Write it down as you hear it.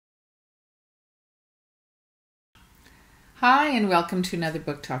Hi, and welcome to another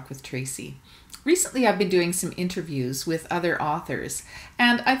Book Talk with Tracy. Recently, I've been doing some interviews with other authors,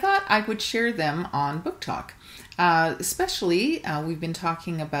 and I thought I would share them on Book Talk. We've been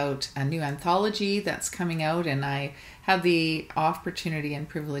talking about a new anthology that's coming out, and I had the opportunity and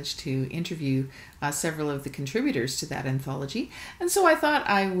privilege to interview several of the contributors to that anthology, and so I thought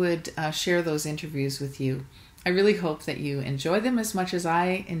I would share those interviews with you. I really hope that you enjoy them as much as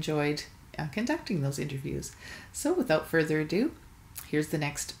I enjoyed conducting those interviews. So without further ado, here's the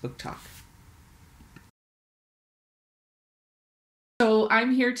next book talk. So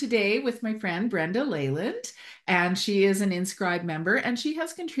I'm here today with my friend Brenda Leyland, and she is an Inscribe member, and she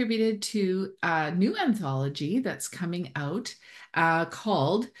has contributed to a new anthology that's coming out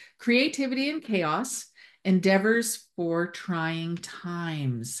called Creativity and Chaos: Endeavors for Trying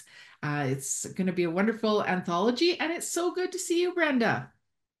Times. It's going to be a wonderful anthology, and it's so good to see you, Brenda.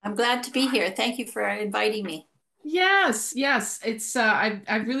 I'm glad to be here. Thank you for inviting me. Yes. It's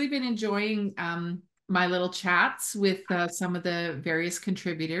I've really been enjoying my little chats with some of the various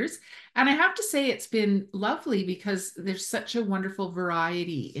contributors, and I have to say it's been lovely because there's such a wonderful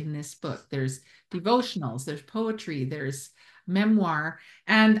variety in this book. There's devotionals, there's poetry, there's memoir,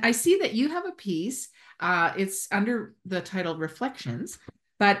 and I see that you have a piece. It's under the title Reflections,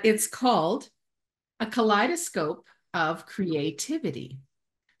 but it's called A Kaleidoscope of Creativity.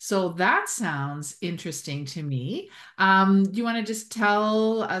 So that sounds interesting to me. Do you want to just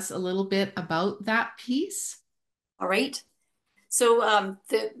tell us a little bit about that piece? All right. So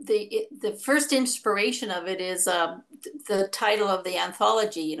the first inspiration of it is the title of the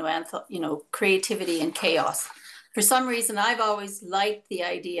anthology. Creativity and chaos. For some reason, I've always liked the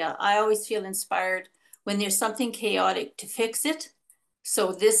idea. I always feel inspired when there's something chaotic to fix it.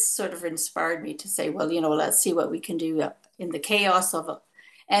 So this sort of inspired me to say, well, let's see what we can do in the chaos of it.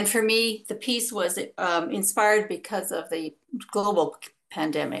 And for me, the piece was inspired because of the global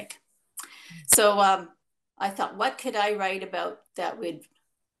pandemic. So I thought, what could I write about that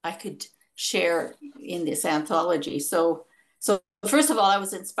I could share in this anthology? So first of all, I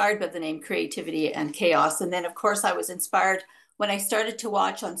was inspired by the name Creativity and Chaos, and then of course I was inspired when I started to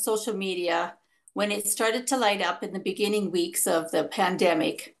watch on social media when it started to light up in the beginning weeks of the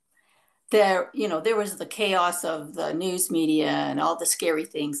pandemic. There was the chaos of the news media and all the scary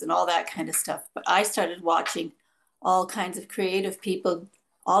things and all that kind of stuff. But I started watching all kinds of creative people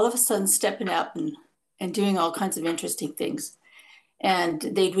all of a sudden stepping up and doing all kinds of interesting things. And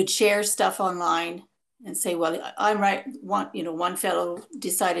they would share stuff online and say, well, I'm right. One fellow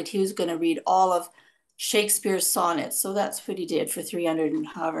decided he was going to read all of Shakespeare's sonnets. So that's what he did for 300 and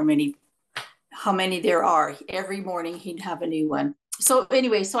how many there are. Every morning he'd have a new one. So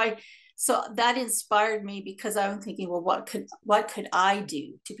anyway, so that inspired me because I'm thinking, well, what could I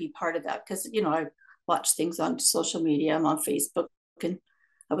do to be part of that? Because I watch things on social media. I'm on Facebook, and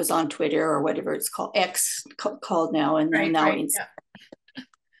I was on Twitter or whatever it's called, X called now, and then now Right. Insta. Yeah.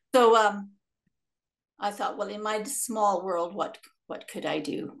 So I thought, well, in my small world, what could I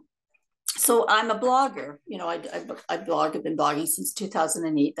do? So I'm a blogger. I blog. I've been blogging since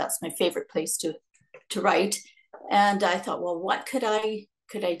 2008. That's my favorite place to write. And I thought, well, what could I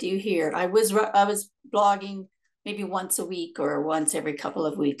do here? I was blogging maybe once a week or once every couple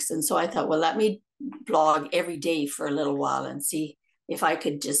of weeks, and so I thought, well, let me blog every day for a little while and see if I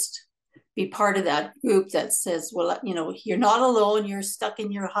could just be part of that group that says, well, you're not alone. You're stuck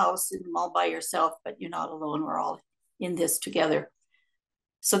in your house and all by yourself, but you're not alone. We're all in this together.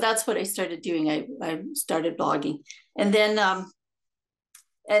 So that's what I started doing. I started blogging, and then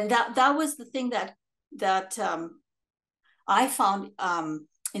and that was the thing that I found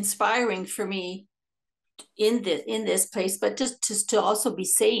inspiring for me in this place, but just to also be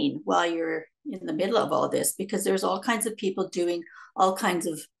sane while you're in the middle of all this, because there's all kinds of people doing all kinds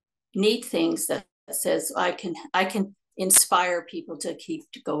of neat things that says I can inspire people to keep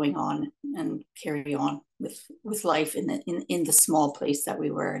going on and carry on with life in the small place that we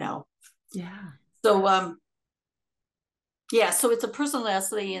were now. Yeah. So yeah, so it's a personal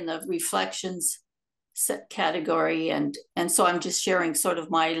essay in the reflections set category, and so I'm just sharing sort of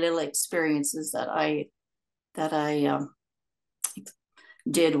my little experiences that I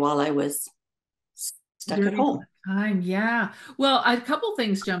did while I was stuck at During home. that time, yeah. Well, a couple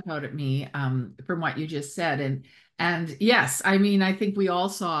things jump out at me from what you just said, and yes, I mean, I think we all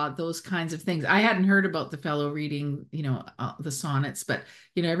saw those kinds of things. I hadn't heard about the fellow reading, the sonnets, but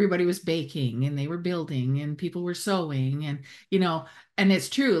everybody was baking and they were building and people were sewing and you know, and it's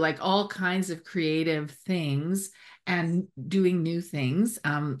true, like all kinds of creative things. and doing new things.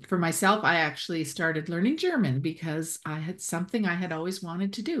 For myself, I actually started learning German because I had something I had always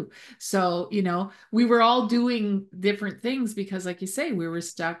wanted to do. So, we were all doing different things because, like you say, we were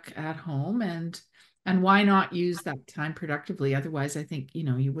stuck at home, and why not use that time productively? Otherwise, I think,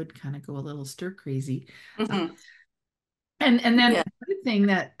 you would kind of go a little stir crazy. Uh, Mhm. and then Yeah, the other thing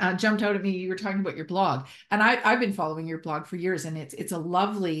that jumped out at me, you were talking about your blog, and I've been following your blog for years, and it's a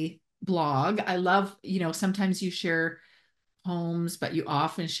lovely blog. I love, sometimes you share homes, but you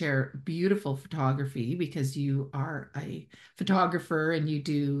often share beautiful photography because you are a photographer and you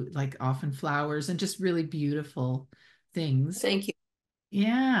do like often flowers and just really beautiful things. thank you.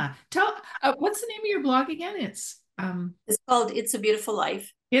 Yeah. What's the name of your blog again? It's called It's a Beautiful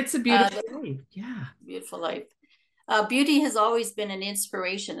Life. It's a beautiful life. Yeah. Beautiful life. Beauty has always been an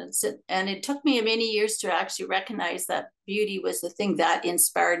inspiration, and it took me many years to actually recognize that beauty was the thing that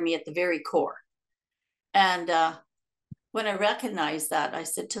inspired me at the very core. And when I recognized that, I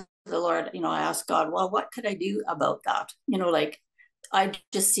said to the Lord, I asked God, well, what could I do about that? Like I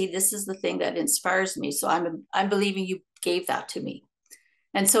just see this is the thing that inspires me. So I'm believing you gave that to me.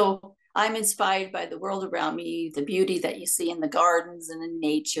 And so I'm inspired by the world around me, the beauty that you see in the gardens and in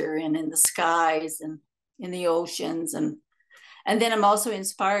nature and in the skies and in the oceans. And then I'm also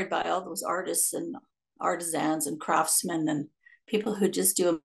inspired by all those artists and artisans and craftsmen and people who just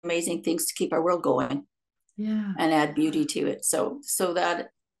do amazing things to keep our world going Yeah. and add beauty to it.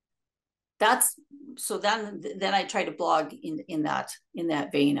 That's so then I try to blog in that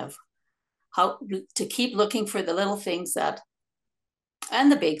vein of how to keep looking for the little things that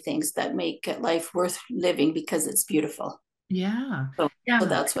and the big things that make life worth living because it's beautiful. Yeah. So Yeah.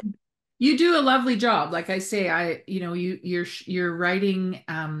 that's what. You do a lovely job. Like I say, your writing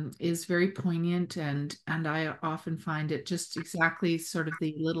is very poignant, and I often find it just exactly sort of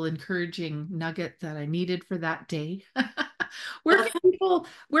the little encouraging nugget that I needed for that day. Where can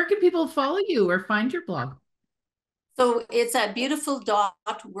people follow you or find your blog? So it's at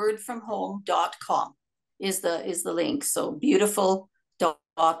beautiful.wordfromhome.com is the link. So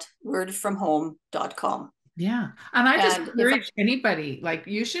beautiful.wordfromhome.com. Yeah. And I just And if I, encourage anybody, like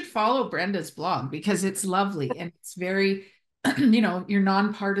you should follow Brenda's blog because it's lovely and it's very, you're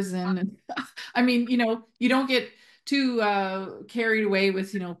nonpartisan. And I mean, you don't get too carried away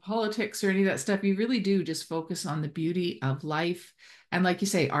with, politics or any of that stuff. You really do just focus on the beauty of life. And like you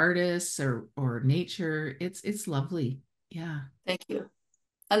say, artists or nature, it's lovely. Yeah. thank you.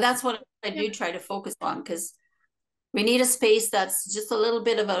 And that's what I Yeah. do try to focus on because we need a space that's just a little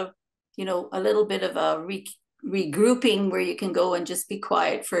bit of a regrouping where you can go and just be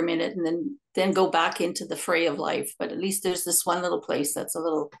quiet for a minute and then go back into the fray of life. But at least there's this one little place that's a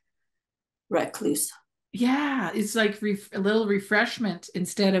little recluse. Yeah, it's like a little refreshment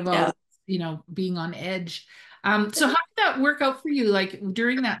instead of Yeah. always, being on edge. So how did that work out for you? Like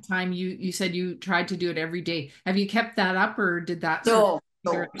during that time, you said you tried to do it every day. Have you kept that up, or did that sort of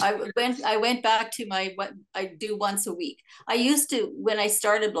No, figure no. out? I went back to my what I do once a week. I used to when I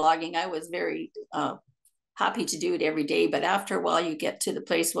started blogging, I was very happy to do it every day. But after a while, you get to the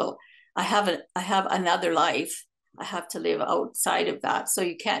place. Well, I have another life. I have to live outside of that, so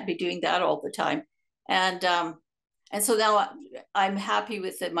you can't be doing that all the time. And and so now I'm happy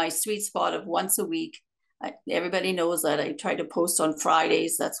with my sweet spot of once a week. Everybody knows that I try to post on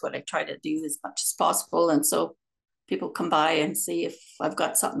Fridays. That's what I try to do as much as possible. And so people come by and see if I've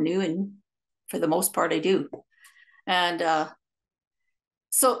got something new, and for the most part, I do. And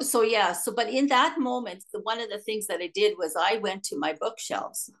so yeah. So but in that moment, one of the things that I did was I went to my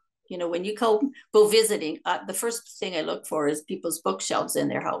bookshelves. When you go visiting, the first thing I look for is people's bookshelves in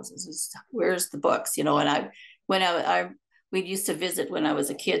their houses. Where's the books? And when I we used to visit when I was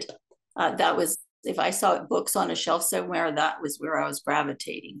a kid. That was if I saw books on a shelf somewhere, that was where I was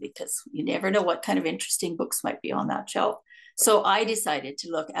gravitating because you never know what kind of interesting books might be on that shelf. So I decided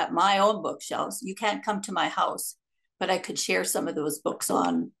to look at my own bookshelves. You can't come to my house, but I could share some of those books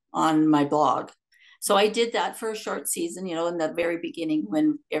on my blog. So I did that for a short season, in the very beginning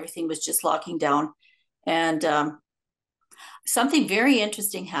when everything was just locking down. And something very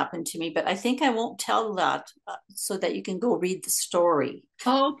interesting happened to me, but I think I won't tell that so that you can go read the story.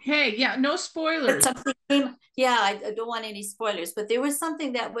 Okay, yeah, no But spoilers. something came, yeah, I don't want any spoilers, but there was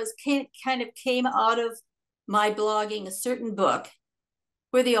something that kind of came out of my blogging, a certain book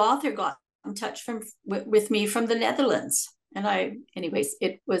where the author got in touch with me from the Netherlands. And anyways,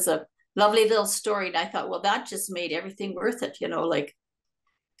 it was a lovely little story. And I thought, well, that just made everything worth it,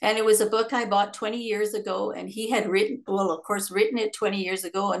 and it was a book I bought 20 years ago. And he had of course, written it 20 years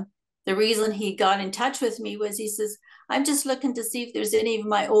ago. And the reason he got in touch with me was he says, I'm just looking to see if there's any of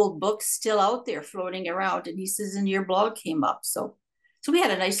my old books still out there floating around. And he says, and your blog came up. So we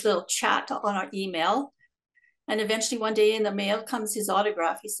had a nice little chat on our email. And eventually one day in the mail comes his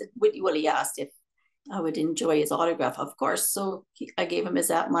autograph. He said, well, he asked if I would enjoy his autograph, of course. So I gave him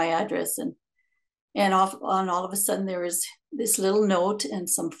my address, and all of a sudden there was this little note and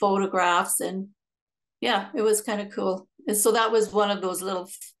some photographs, and yeah, it was kind of cool. And so that was one of those little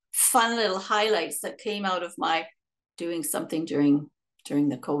fun little highlights that came out of my doing something during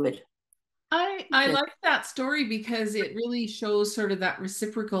the COVID. I like that story because it really shows sort of that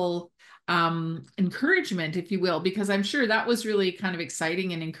reciprocal encouragement, if you will, because I'm sure that was really kind of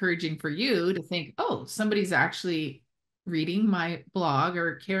exciting and encouraging for you to think, oh, somebody's actually reading my blog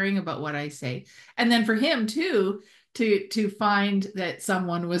or caring about what I say. And then for him too, to find that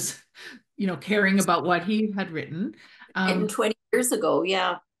someone was, caring about what he had written. And Um, 20 years ago,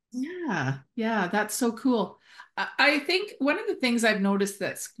 yeah. yeah, that's so cool. I think one of the things I've noticed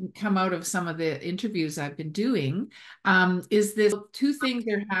that's come out of some of the interviews I've been doing is this two things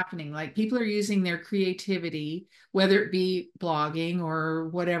are happening. Like people are using their creativity, whether it be blogging or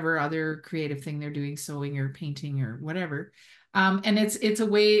whatever other creative thing they're doing, sewing or painting or whatever. And it's a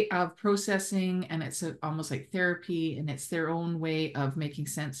way of processing, and it's almost like therapy, and it's their own way of making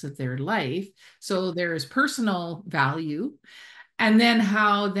sense of their life. So there is personal value, and then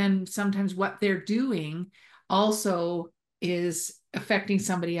how then sometimes what they're doing also is affecting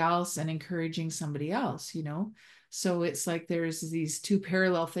somebody else and encouraging somebody else. So it's like there's these two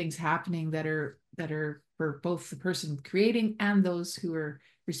parallel things happening that are for both the person creating and those who are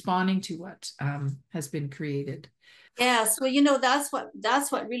responding to what has been created. Yes, well, that's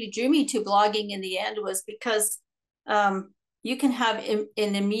what really drew me to blogging in the end, was because you can have an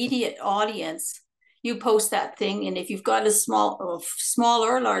immediate audience. You post that thing, and if you've got a small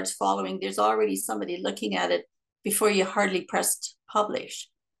or large following, there's already somebody looking at it before you hardly pressed publish.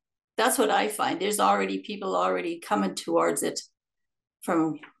 That's what I find. There's already people already coming towards it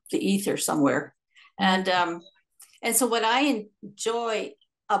from the ether somewhere, Mm. and so what I enjoy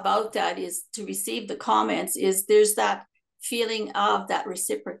about that is to receive the comments. Is there's that feeling of that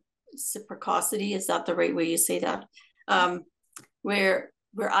reciprocity? Is that the right way you say that?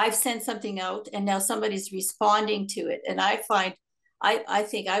 Where I've sent something out and now somebody's responding to it, and I find I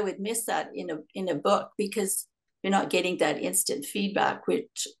think I would miss that in a book, because you're not getting that instant feedback,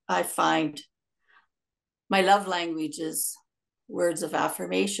 which I find my love language is words of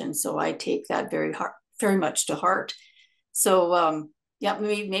affirmation. So I take that very much to heart. So yeah,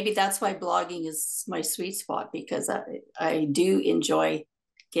 maybe that's why blogging is my sweet spot, because I do enjoy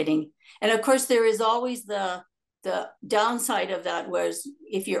getting, and of course there is always the downside of that, was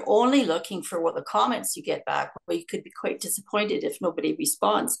if you're only looking for what the comments you get back, well, you could be quite disappointed if nobody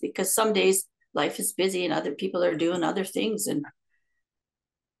responds, because some days life is busy and other people are doing other things, and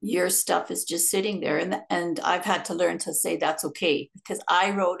your stuff is just sitting there. And I've had to learn to say that's okay, because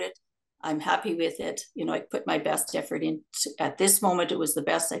I wrote it. I'm happy with it. I put my best effort in. At this moment, it was the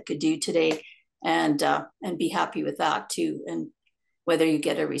best I could do today, and be happy with that too. And whether you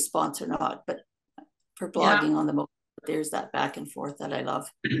get a response or not, but for Yeah. blogging on the mobile, there's that back and forth that I love.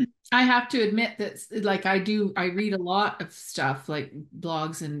 I have to admit that like I read a lot of stuff like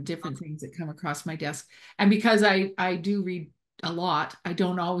blogs and different things that come across my desk. And because I do read a lot, I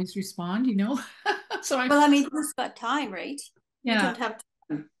don't always respond. So I Well, I mean, who's got time, right? You yeah, don't have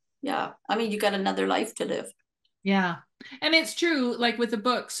time. Yeah. I mean, you got another life to live. yeah. And it's true, like with a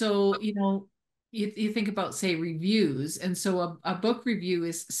book. So, you think about, say, reviews. And so a book review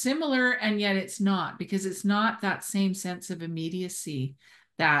is similar, and yet it's not, because it's not that same sense of immediacy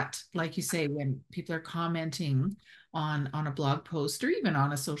that, like you say, when people are commenting on a blog post or even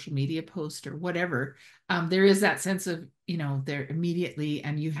on a social media post or whatever, there is that sense of, they're immediately,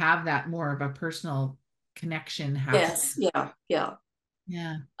 and you have that more of a personal connection happening. Yes. Yeah. Yeah.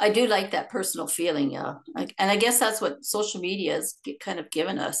 Yeah. I do like that personal feeling. Yeah. And I guess that's what social media has kind of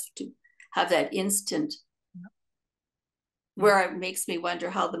given us, to have that instant, Yeah. where it makes me wonder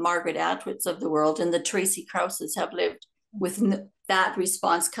how the Margaret Atwoods of the world and the Tracy Krauses have lived with that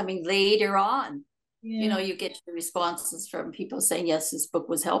response coming later on. Yeah. You get your responses from people saying, yes, this book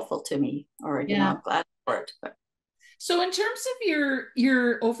was helpful to me, or, Yeah. I'm glad for it. But So in terms of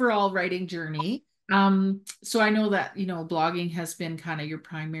your overall writing journey, so I know that, blogging has been kind of your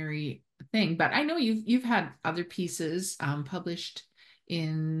primary thing, but I know you've had other pieces published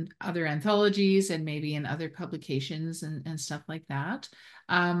in other anthologies and maybe in other publications and stuff like that.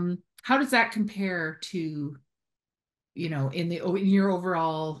 How does that compare to, in your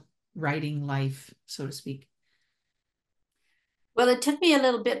overall writing life, so to speak? Well, it took me a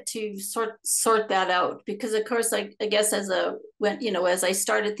little bit to sort that out because, of course, I guess as I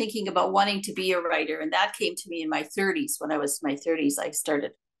started thinking about wanting to be a writer, and that came to me in my 30s. When I was in my 30s, I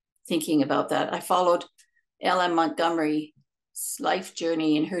started thinking about that. I followed L.M. Montgomery's life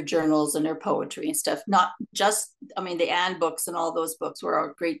journey and her journals and her poetry and stuff. Not just, I mean, the Anne books and all those books were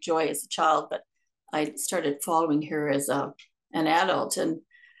a great joy as a child, but I started following her as an adult and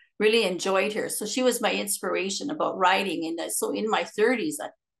really enjoyed her. So she was my inspiration about writing. And so in my 30s,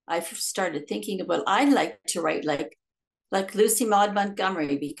 I started thinking about I'd like to write like Lucy Maud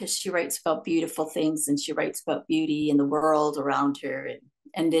Montgomery because she writes about beautiful things and she writes about beauty in the world around her,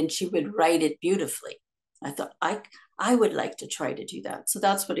 and then she would write it beautifully. I thought I would like to try to do that. So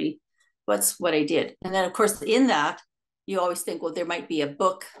that's what I did. And then of course in that you always think, well, there might be a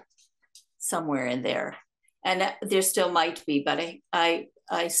book somewhere in there, and there still might be. But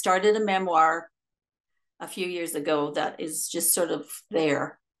I started a memoir a few years ago that is just sort of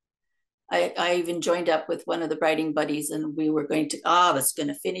there. I even joined up with one of the writing buddies, and we were I was going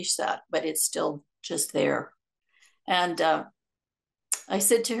to finish that, but it's still just there. And I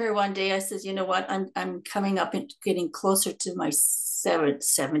said to her one day, I said, you know what, I'm coming up and getting closer to my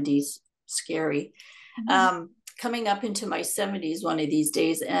 70s. Scary. Coming up into my 70s one of these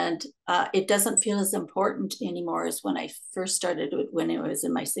days, and it doesn't feel as important anymore as when I first started when I was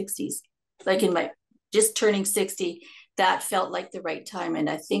in my 60s. Like in my just turning 60, that felt like the right time. And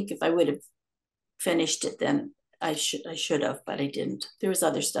I think if I would have finished it then, I should have, but I didn't. There was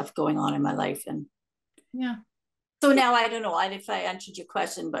other stuff going on in my life. And Yeah. so now I don't know if I answered your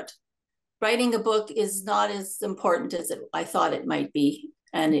question, but writing a book is not as important as I thought it might be.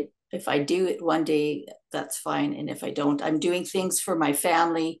 And if I do it one day, that's fine. And if I don't, I'm doing things for my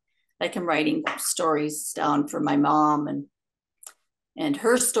family. Like I'm writing stories down for my mom and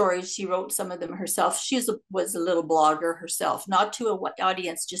her stories. She wrote some of them herself. Was a little blogger herself, not to an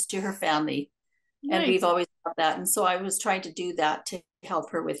audience, just to her family. And we've Nice. always done that. And so I was trying to do that to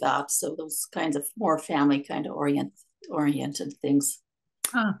help her with that. So those kinds of more family kind of oriented things.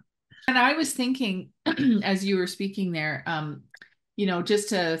 Huh. And I was thinking, as you were speaking there, just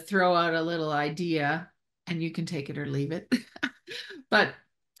to throw out a little idea, and you can take it or leave it. But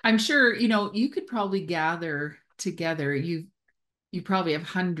I'm sure, you could probably gather together. You probably have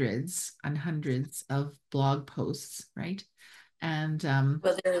hundreds and hundreds of blog posts, right? And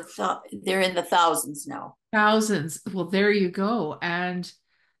Well, they're in the thousands now. thousands. Well, there you go. And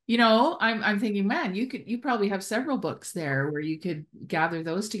I'm thinking, man, you probably have several books there where you could gather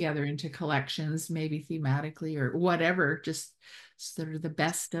those together into collections, maybe thematically or whatever, just sort of the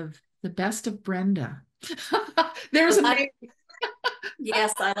best of Brenda. There's Well, a name.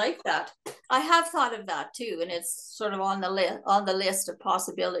 yes, I like that. I have thought of that too, and it's sort of on the list of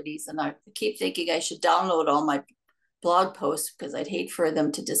possibilities. And I keep thinking I should download all my blog posts because I'd hate for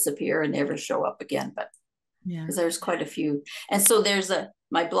them to disappear and never show up again. But Yeah. because there's quite a few, and so there's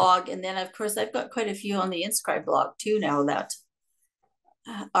my blog, and then of course I've got quite a few on the Inscribe blog too now that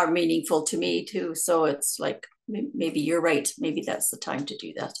are meaningful to me too. So it's like maybe you're right. Maybe that's the time to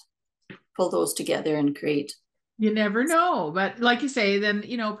do that. Pull those together and create. You never know. But like you say, then,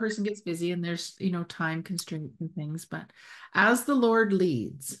 a person gets busy and there's, time constraints and things. But as the Lord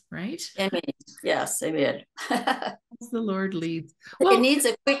leads, right? Amen. Yes, amen. As the Lord leads. It Well, needs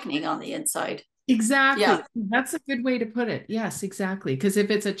a quickening on the inside. exactly. Yeah, That's a good way to put it. Yes, exactly. Because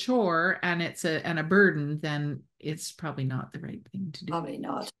if it's a chore and it's a burden, then it's probably not the right thing to do. probably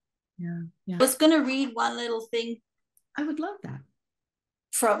not. Yeah. Yeah. I was going to read one little thing I would love that.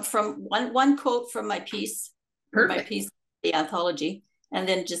 from one quote from my Perfect. piece, the anthology, and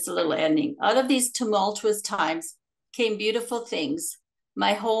then just a little ending. Out of these tumultuous times came beautiful things.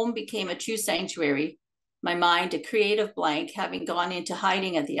 My home became a true sanctuary. My mind, a creative blank, having gone into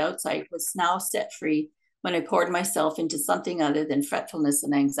hiding at the outside, was now set free when I poured myself into something other than fretfulness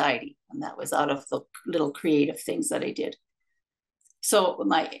and anxiety. And that was out of the little creative things that I did. So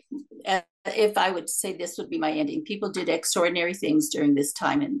if I would say this would be my ending, people did extraordinary things during this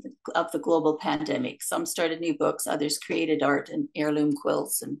time of the global pandemic. Some started new books, others created art and heirloom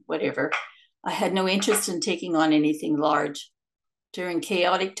quilts and whatever. I had no interest in taking on anything large. During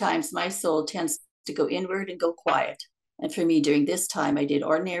chaotic times, my soul tends to go inward and go quiet. And for me, during this time, I did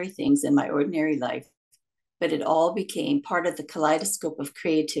ordinary things in my ordinary life, but it all became part of the kaleidoscope of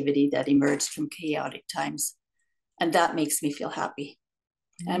creativity that emerged from chaotic times. And that makes me feel happy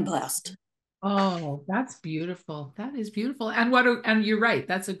and blessed. Oh, that's beautiful. That is beautiful. And you're right.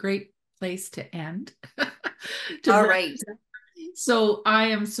 That's a great place to end. To All bring. right. So I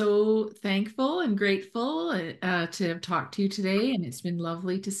am so thankful and grateful to have talked to you today, and it's been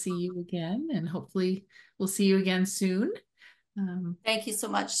lovely to see you again. And hopefully we'll see you again soon. Thank you so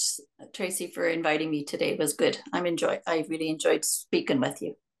much, Tracy, for inviting me today. It was good. I really enjoyed speaking with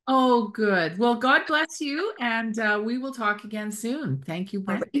you. Oh, good. Well, God bless you, and we will talk again soon. Thank you, All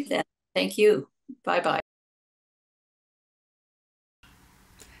Brent. right then. Thank you. Bye-bye.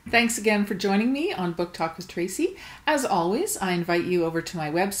 Thanks again for joining me on Book Talk with Tracy. As always, I invite you over to my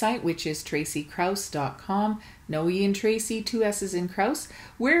website, which is tracykraus.com. No E in Tracy, two S's in Kraus,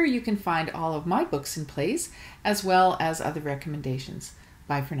 where you can find all of my books and plays, as well as other recommendations.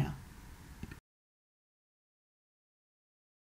 Bye for now.